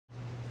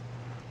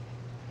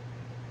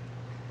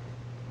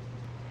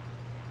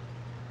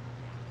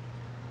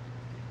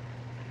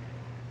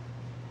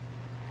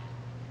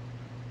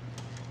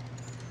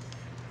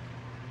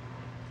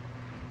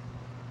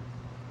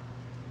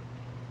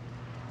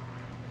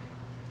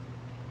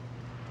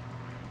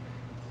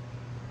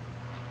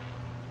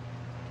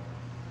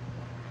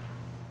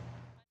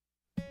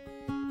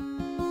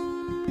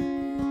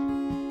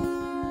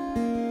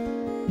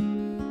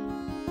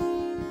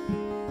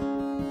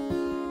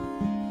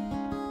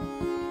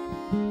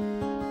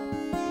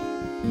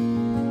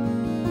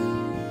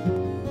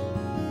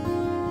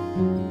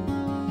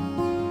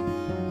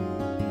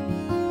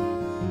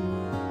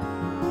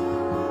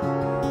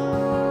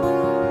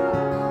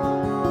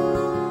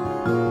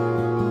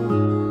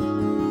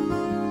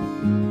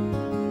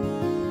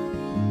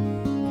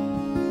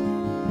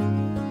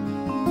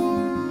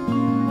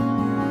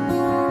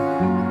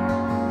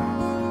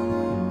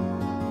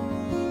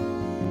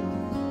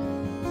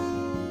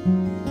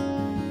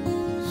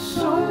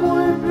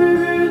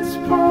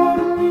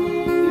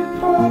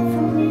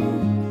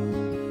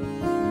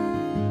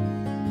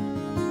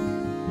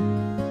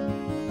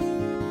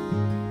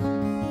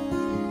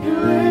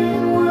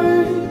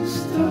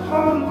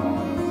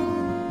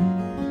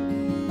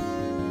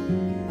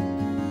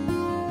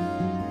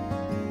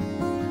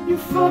You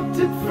fucked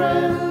it,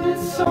 friend,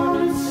 it's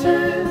on its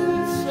head,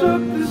 it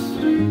struck the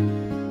street.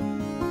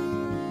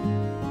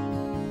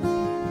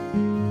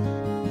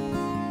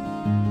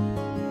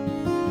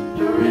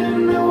 You're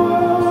in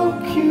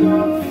Milwaukee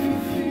off your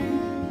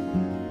feet.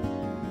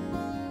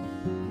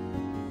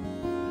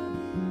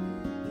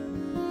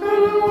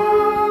 And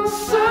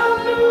once I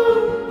knew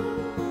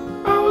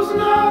I was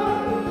not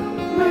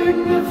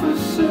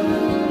magnificent.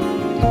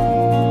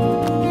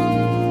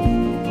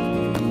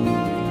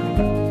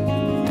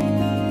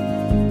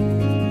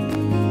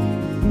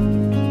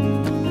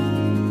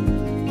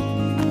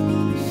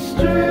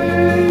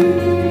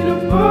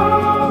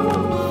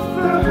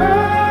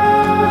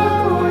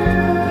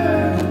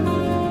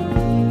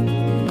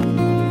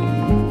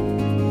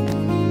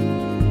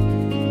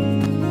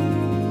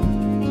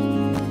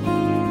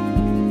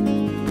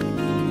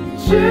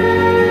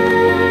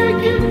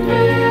 Shake it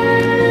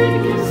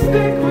big and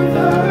stick with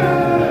us.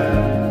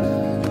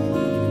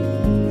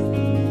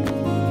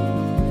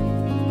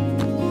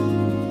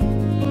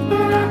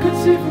 But I could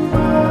see for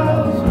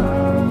miles,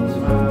 miles,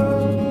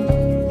 miles.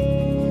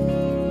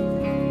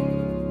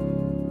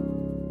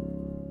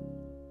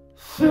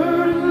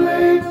 Third and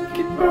Lake,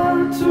 it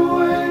burnt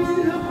away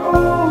the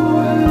whole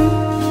way.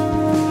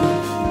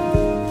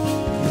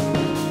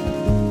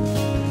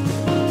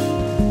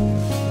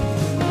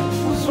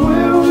 Was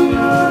where we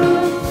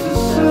learned to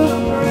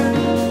celebrate.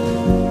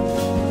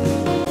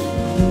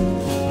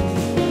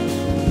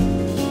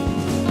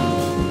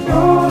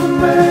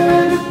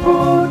 Automatic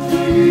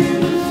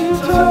boundaries you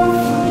told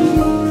me.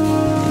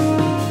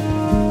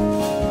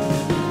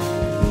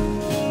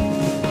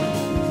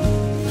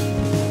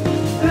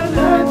 That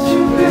night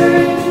you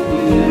made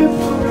me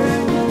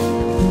liberate.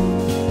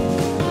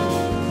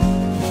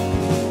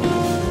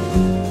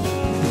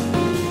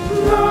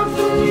 Not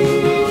the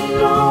meaning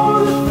nor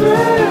the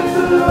thread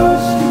that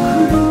lost the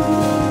crew.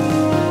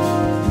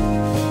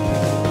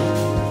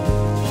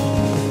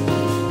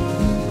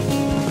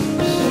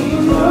 See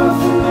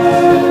nothing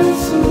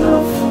that's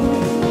enough for me.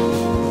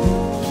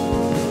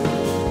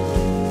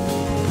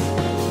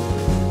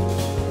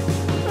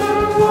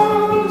 And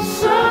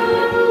once I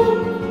knew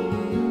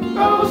I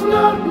was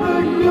not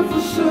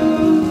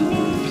magnificent.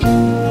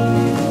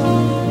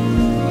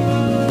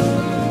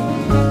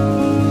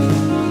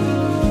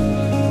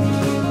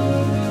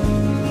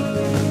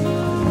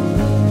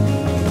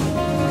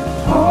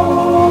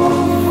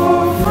 Home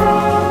far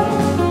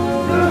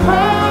from the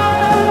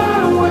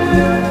highway.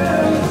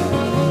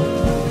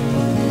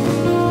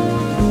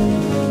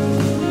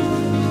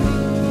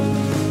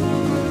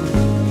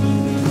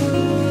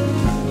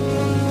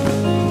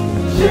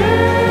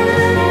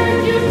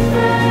 Shake it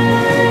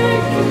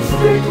fake and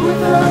stick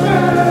with us.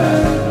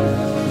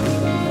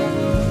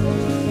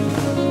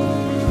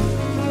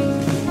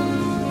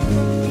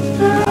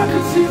 And I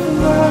could see for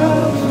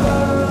miles,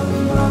 miles,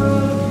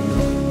 miles.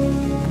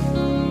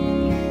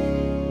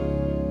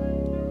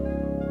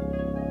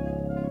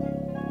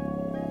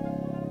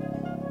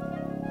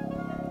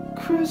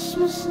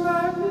 Christmas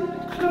night,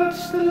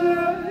 clutch the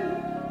light,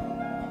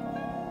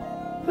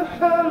 the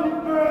hollow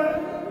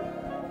bright.